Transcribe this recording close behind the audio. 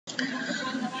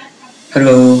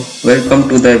Hello, welcome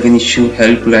to the initio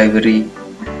help library.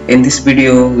 In this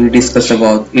video, we discuss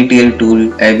about ETL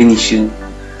tool initio.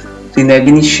 So in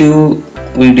initio,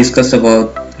 we discuss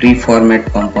about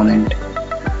reformat component.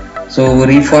 So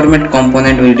reformat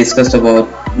component will discuss about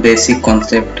basic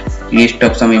concept, list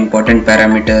of some important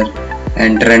parameter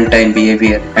and runtime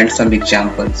behavior and some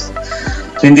examples.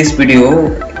 So in this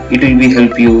video, it will be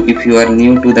help you if you are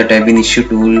new to the initio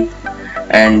tool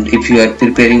and if you are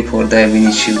preparing for the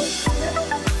initio.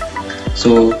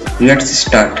 So let's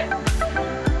start.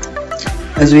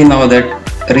 As we know that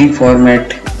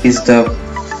reformat is the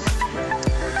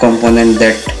component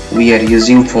that we are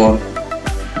using for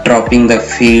dropping the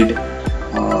field,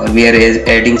 we are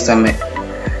adding some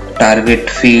target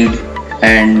field,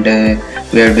 and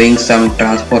we are doing some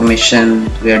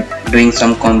transformation, we are doing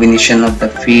some combination of the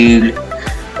field.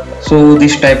 So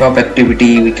this type of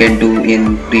activity we can do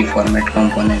in reformat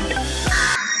component.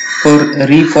 For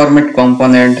reformat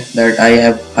component, that I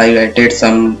have highlighted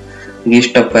some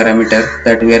list of parameters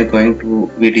that we are going to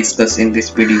be discuss in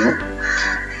this video.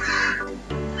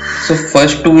 So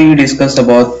first we discuss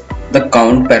about the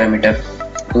count parameter.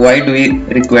 Why do we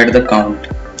require the count?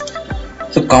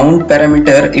 So count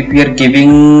parameter, if we are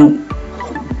giving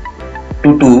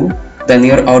to 2, then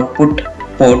your output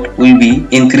port will be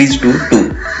increased to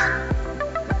 2.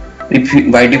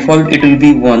 If by default it will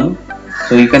be 1.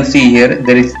 So you can see here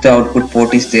there is the output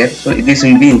port is there, so this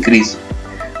will be increased.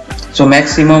 So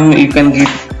maximum you can give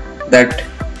that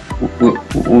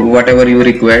whatever you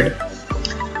required.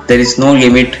 There is no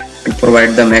limit to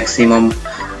provide the maximum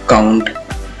count.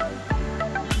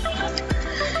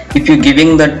 If you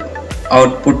giving that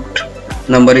output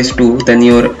number is 2, then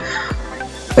your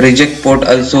reject port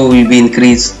also will be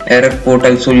increased, error port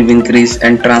also will be increased,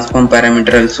 and transform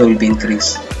parameter also will be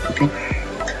increased. Okay,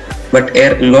 but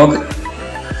log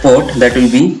port, that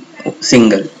will be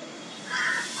single.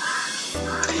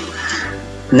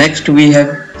 Next we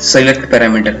have select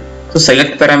parameter. So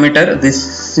select parameter,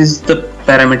 this is the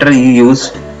parameter you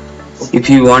use if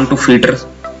you want to filter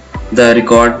the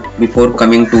record before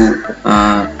coming to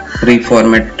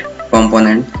reformat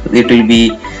component. It will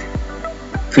be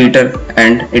filter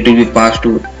and it will be passed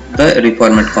to the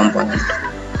reformat component.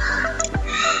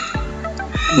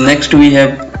 Next we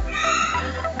have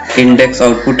index,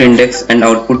 output index and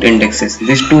output indexes.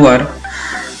 These two are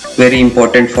very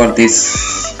important for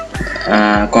this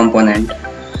component.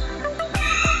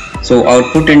 So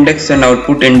output index and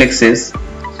output indexes,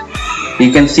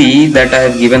 you can see that I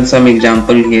have given some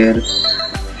example here,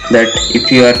 that if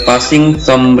you are passing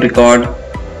some record,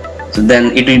 so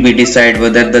then it will be decide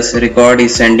whether this record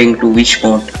is sending to which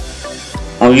port.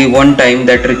 Only one time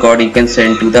that record you can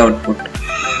send to the output.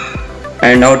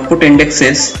 And output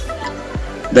indexes,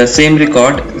 the same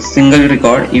record, single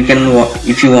record, you can,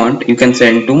 if you want, you can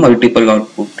send to multiple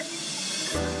output.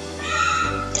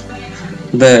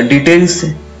 The details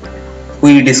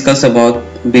we discuss about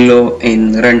below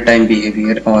in runtime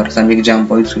behavior, or some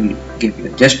examples we give you.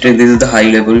 Just this is the high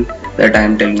level that I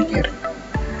am telling here.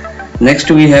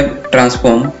 Next we have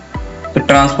transform. So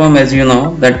transform, as you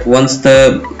know, that once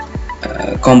the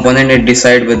component it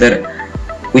decide whether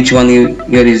which one you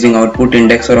are using, output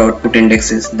index or output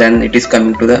indexes, then it is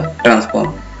coming to the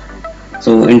transform.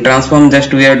 So in transform,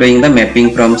 just we are doing the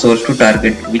mapping from source to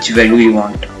target, which value you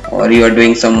want, or you are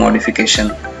doing some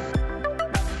modification.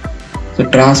 So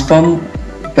transform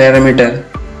parameter,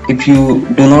 if you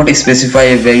do not specify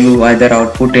a value, either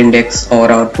output index or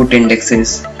output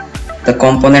indexes, the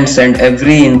component send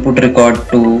every input record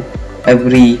to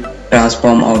every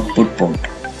transform output port.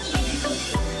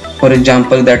 For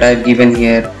example that I have given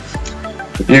here,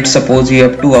 let's suppose you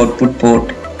have 2 output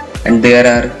port and there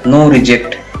are no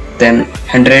reject, then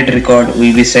 100 record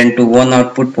will be sent to one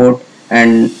output port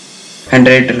and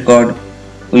 100 record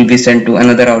will be sent to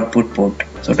another output port.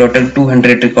 So total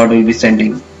 200 record will be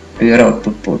sending to your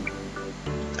output port.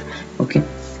 Okay,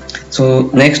 so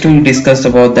next we will discuss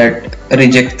about that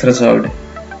reject threshold.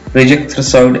 Reject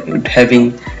threshold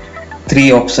having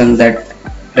 3 options, that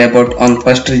abort on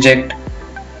first reject,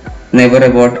 never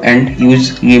abort, and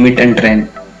use limit and train.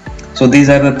 So these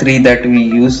are the 3 that we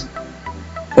use.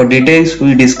 For details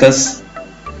we discuss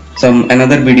some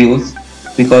another videos,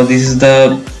 because this is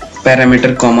the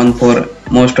parameter common for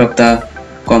most of the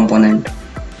component.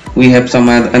 We have some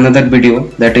another video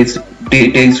that is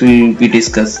details will be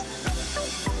discussed.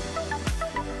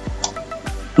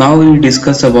 Now we will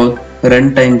discuss about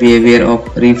runtime behavior of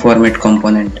reformat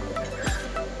component.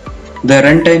 The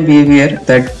runtime behavior,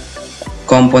 that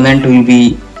component will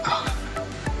be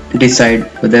decide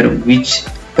whether which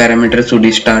parameter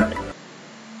should start.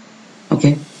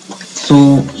 Okay, So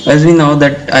as we know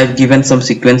that I've given some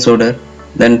sequence order,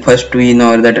 then first we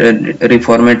know that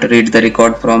reformat reads the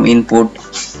record from input,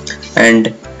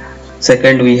 and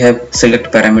second we have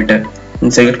select parameter.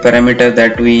 In select parameter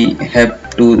that we have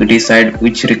to decide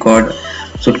which record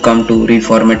should come to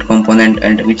reformat component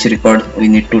and which record we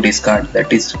need to discard.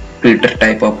 That is filter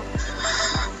type of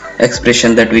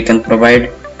expression that we can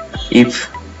provide. If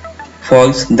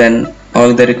false, then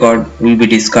all the record will be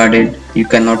discarded. You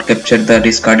cannot capture the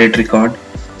discarded record.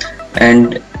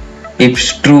 And if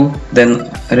true,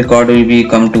 then record will be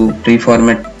come to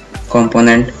reformat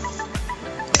component.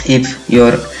 If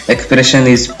your expression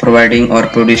is providing or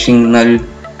producing null,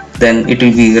 then it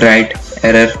will be write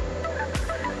error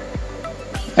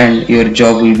and your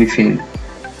job will be failed.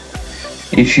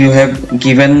 If you have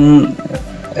given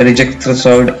reject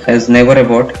threshold as never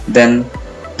abort, then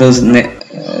those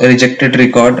rejected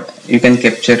record you can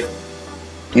capture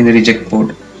in the reject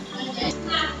port.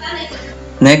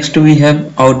 Next we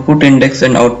have output index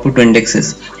and output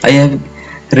indexes. I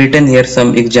have written here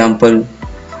some example.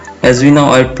 As we know,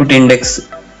 output index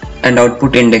and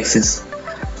output indexes.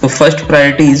 So first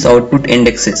priority is output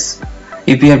indexes.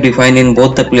 If you have defined in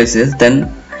both the places,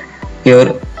 then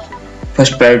your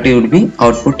first priority would be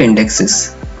output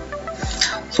indexes.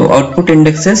 So output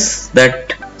indexes,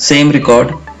 that same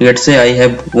record, let's say I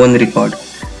have one record.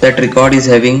 That record is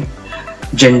having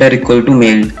gender equal to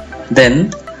male. Then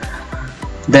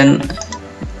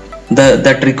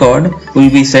that record will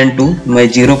be sent to my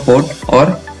 0 port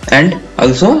and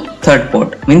also third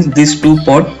port, means these two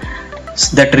ports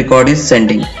that record is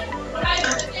sending.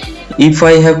 If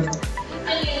I have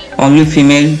only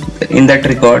female in that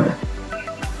record,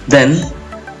 then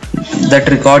that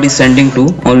record is sending to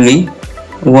only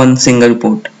one single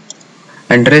port,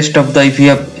 and rest of the,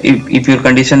 if your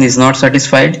condition is not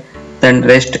satisfied, then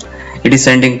rest it is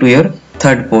sending to your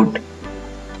third port.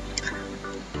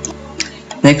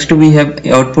 Next we have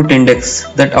output index.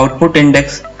 That output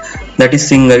index, that is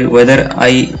single, whether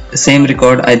same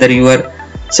record either you are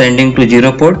sending to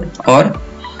 0 port or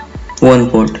 1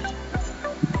 port.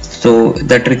 So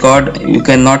that record you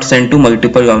cannot send to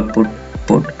multiple output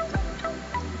port.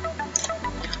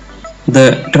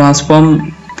 The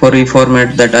transform for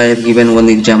reformat, that I have given one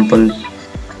example,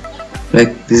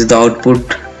 like this is the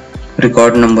output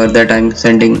record number that I am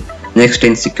sending next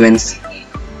in sequence.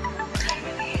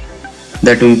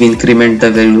 That will be increment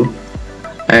the value.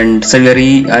 And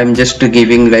salary, I am just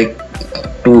giving like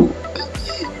to,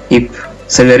 if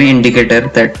salary indicator,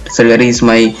 that salary is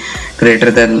my greater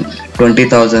than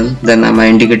 20,000, then my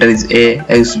indicator is A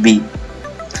else B.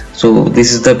 So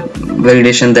this is the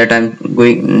validation that I'm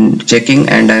going checking,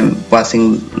 and I'm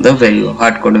passing the value,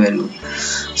 hardcode value.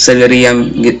 Salary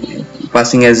I'm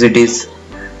passing as it is,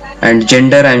 and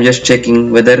gender I'm just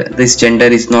checking whether this gender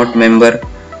is not member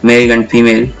male and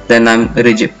female, then I'm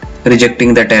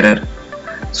rejecting that error.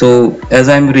 So as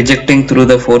I'm rejecting through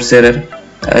the force error,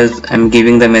 as I'm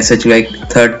giving the message like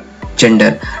third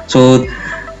gender. So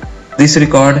this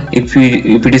record, if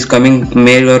it is coming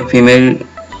male or female,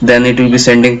 then it will be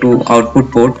sending to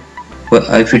output port.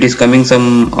 If it is coming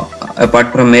some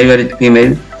apart from male or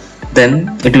female,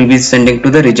 then it will be sending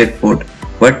to the reject port.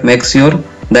 But make sure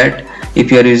that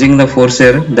if you are using the force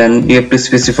error, then you have to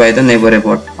specify the never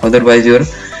abort, otherwise your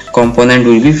component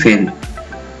will be failed.